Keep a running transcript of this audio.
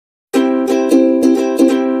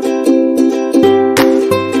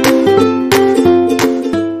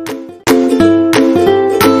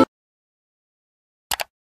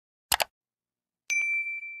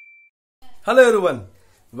Hello everyone,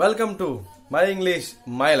 welcome to My English,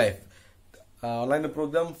 My Life online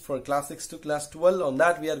program for class 6 to class 12. On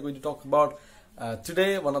that we are going to talk about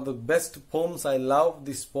today one of the best poems. I love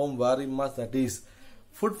this poem very much, that is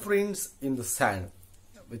Footprints in the Sand,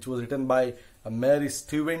 which was written by Mary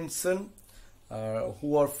Stevenson,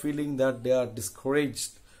 who are feeling that they are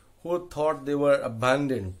discouraged, who thought they were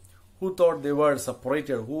abandoned, who thought they were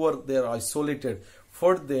separated, who were they are isolated.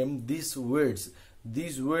 For them, these words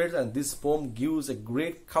and this poem gives a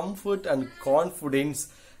great comfort and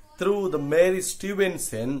confidence through the Mary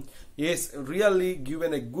Stevenson is really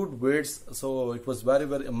given a good words. So it was very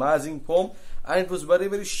amazing poem, and it was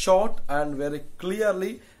very short and very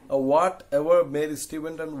clearly whatever Mary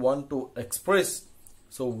Stevenson want to express.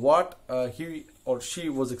 So what he or she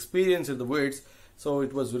was experiencing the words. So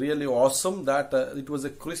it was really awesome that it was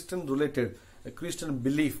a Christian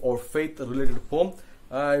belief or faith related poem.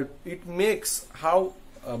 It makes how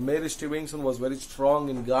Mary Stevenson was very strong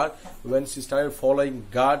in God when she started following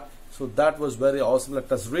God. So that was very awesome.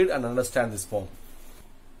 Let us read and understand this poem.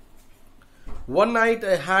 One night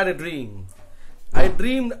I had a dream. I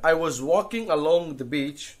dreamed I was walking along the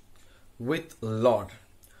beach with Lord.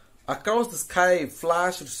 Across the sky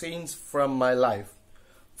flashed scenes from my life.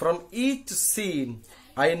 From each scene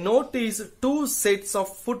I noticed two sets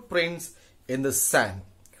of footprints in the sand.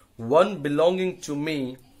 One belonging to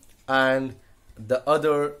me and the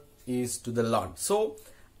other is to the Lord. So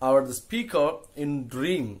the speaker in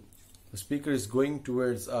dream, the speaker is going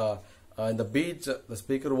towards in the beach. The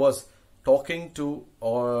speaker was talking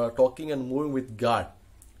and moving with God,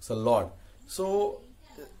 so Lord. So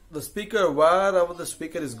the speaker, wherever the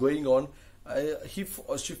speaker is going on, she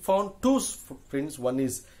found two footprints. One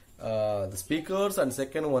is the speaker's and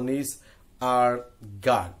second one is our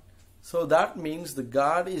God. So that means the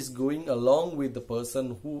God is going along with the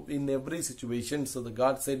person who in every situation. So the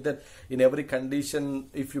God said that in every condition,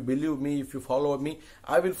 if you believe me, if you follow me,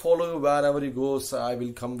 I will follow you wherever you go. So I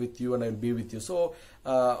will come with you and I will be with you. So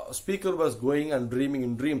speaker was going and dreaming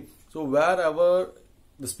in dream. So wherever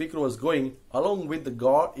the speaker was going, along with the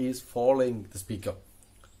God is following the speaker.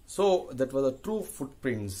 So that was the true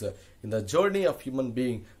footprints in the journey of human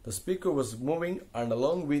being. The speaker was moving, and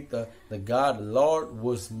along with the God, Lord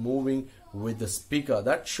was moving with the speaker.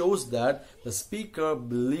 That shows that the speaker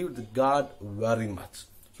believed God very much.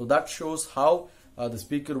 So that shows how the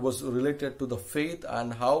speaker was related to the faith,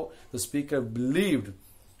 and how the speaker believed,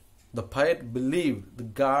 the poet believed the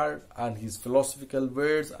God and his philosophical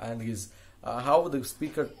words, and his how the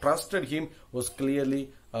speaker trusted him was clearly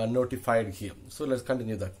notified here. So let's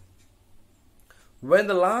continue that. When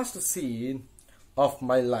the last scene of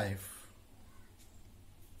my life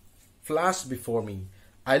flashed before me,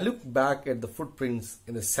 I looked back at the footprints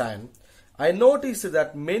in the sand. I noticed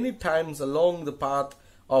that many times along the path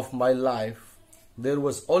of my life, there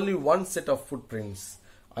was only one set of footprints.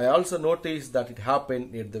 I also noticed that it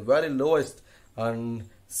happened at the very lowest and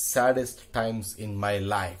saddest times in my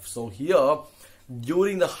life. So here,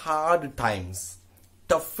 during the hard times,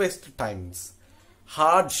 toughest times,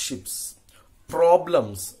 hardships,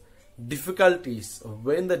 problems, difficulties,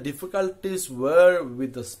 when the difficulties were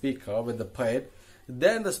with the speaker, with the poet,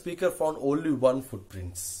 then the speaker found only one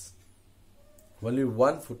footprints. Only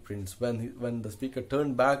one footprints. When the speaker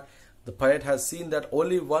turned back, the poet has seen that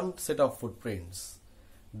only one set of footprints.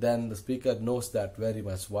 Then the speaker knows that very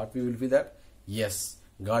much. What will be that? Yes,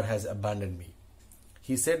 God has abandoned me.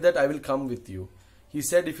 He said that I will come with you. He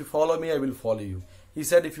said if you follow me, I will follow you. He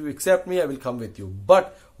said if you accept me, I will come with you.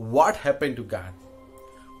 But what happened to God?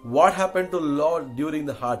 What happened to Lord during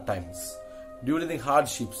the hard times? During the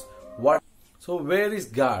hardships? So where is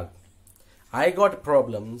God? I got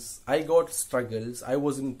problems. I got struggles. I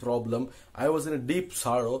was in problem. I was in a deep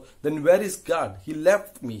sorrow. Then where is God? He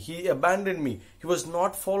left me. He abandoned me. He was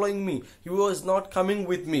not following me. He was not coming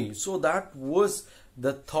with me. So that was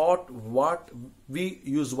the thought what we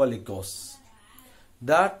usually goes.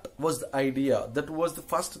 That was the idea. That was the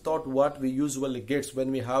first thought what we usually get when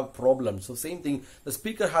we have problems. So same thing, the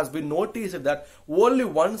speaker has been noticed that only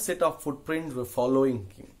one set of footprints were following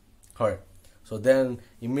her. So then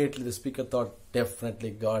immediately the speaker thought, definitely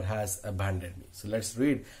God has abandoned me. So let's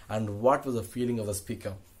read. And what was the feeling of the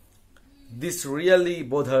speaker? This really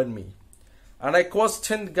bothered me, and I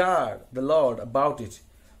questioned God, the Lord, about it.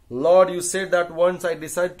 Lord, you said that once I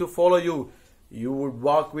decided to follow you, you would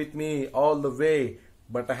walk with me all the way.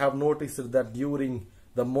 But I have noticed that during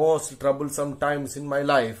the most troublesome times in my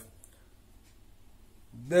life,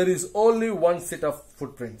 there is only one set of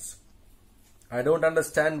footprints. I don't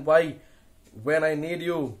understand why when I need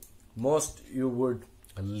you most, you would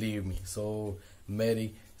leave me. So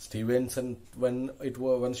Mary Stevenson, when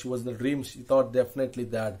she was in the dream, she thought definitely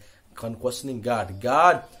that, questioning God.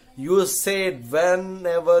 God, you said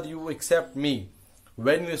whenever you accept me,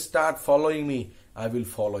 when you start following me, I will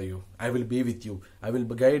follow you. I will be with you. I will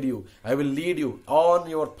guide you. I will lead you on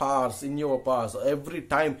your paths, in your paths. Every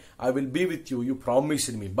time I will be with you. You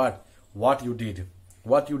promised me. But what you did,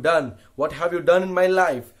 what you done, what have you done in my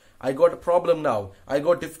life? I got a problem now. I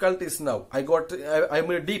got difficulties now.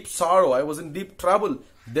 I'm in deep sorrow. I was in deep trouble.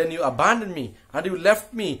 Then you abandoned me and you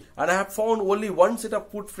left me, and I have found only one set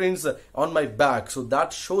of footprints on my back. So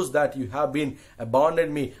that shows that you have been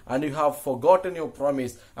abandoned me and you have forgotten your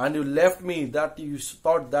promise and you left me, that you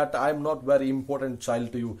thought that I'm not very important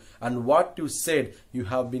child to you, and what you said, you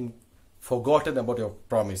have been forgotten about your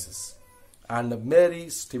promises. And Mary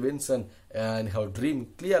Stevenson in her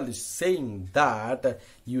dream clearly saying that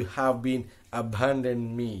you have been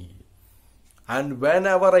abandoned me, and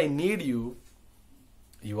whenever I need you,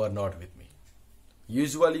 you are not with me.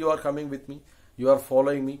 Usually you are coming with me, you are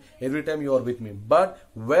following me, every time you are with me. But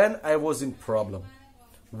when I was in problem,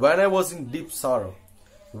 when I was in deep sorrow,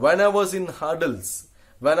 when I was in hurdles,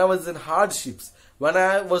 when I was in hardships, when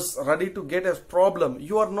I was ready to get a problem,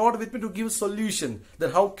 you are not with me to give solution.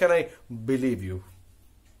 Then how can I believe you?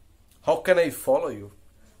 How can I follow you?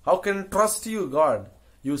 How can I trust you, God?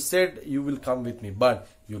 You said you will come with me, but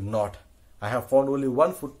you're not. I have found only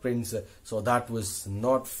one footprint, so that was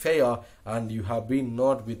not fair, and you have been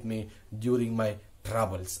not with me during my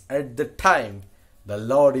troubles. At the time, the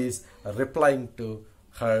Lord is replying to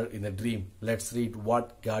her in a dream. Let's read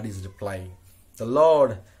what God is replying. The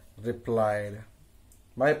Lord replied,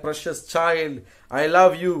 "My precious child, I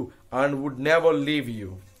love you and would never leave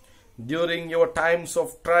you. During your times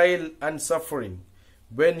of trial and suffering,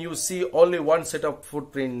 when you see only one set of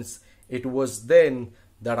footprints, it was then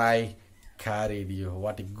that I carried you."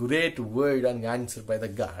 What a great word and answer by the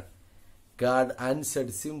God. God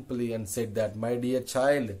answered simply and said that, "My dear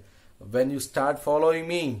child, when you start following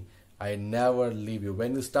me, I never leave you.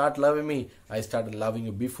 When you start loving me, I started loving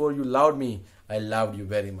you. Before you loved me, I loved you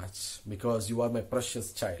very much, because you are my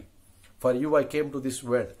precious child. For you I came to this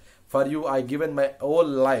world. For you I given my whole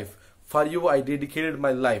life. For you I dedicated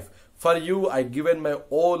my life. For you I given my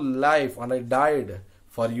whole life, and I died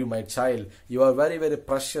for you, my child. You are very, very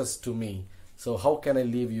precious to me. So how can I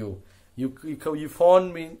leave you? You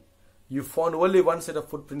found me. You found only one set of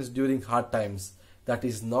footprints during hard times. That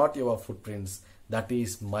is not your footprints. That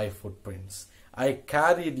is my footprints. I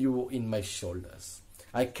carried you in my shoulders.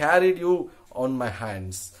 I carried you on my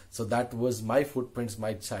hands. So that was my footprints,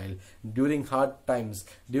 my child. During hard times,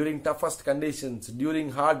 during toughest conditions,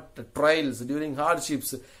 during hard trials, during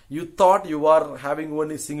hardships, you thought you are having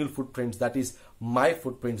only single footprints. That is my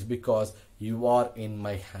footprints, because you are in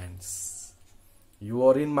my hands. You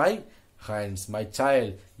are in my hands, my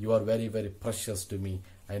child. You are very, very precious to me.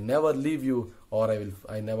 I never leave you, or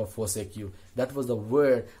I never forsake you. That was the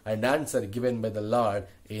word and answer given by the Lord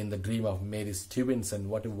in the dream of Mary Stevenson.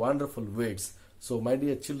 What a wonderful words. So my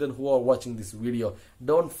dear children who are watching this video,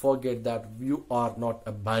 don't forget that you are not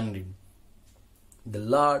abandoned. The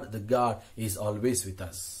Lord, the God, is always with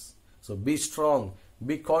us. So be strong,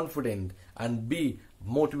 be confident, and be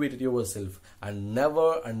motivated yourself, and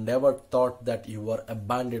never thought that you were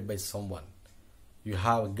abandoned by someone. You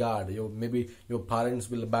have God. Maybe your parents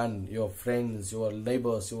will abandon, your friends, your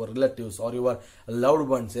neighbors, your relatives, or your loved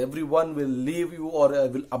ones. Everyone will leave you or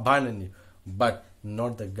will abandon you. But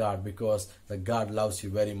not the God, because the God loves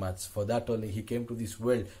you very much. For that only He came to this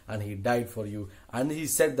world and He died for you. And He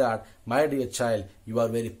said that, "My dear child, you are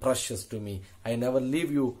very precious to me. I never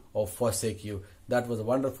leave you or forsake you." That was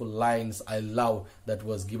wonderful lines I love that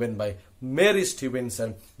was given by Mary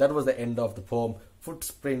Stevenson. That was the end of the poem,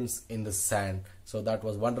 Footprints in the Sand. So that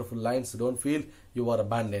was wonderful lines. So don't feel you are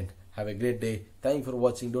abandoned. Have a great day. Thank you for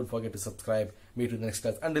watching. Don't forget to subscribe. Meet you in the next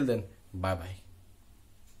class. Until then, bye-bye.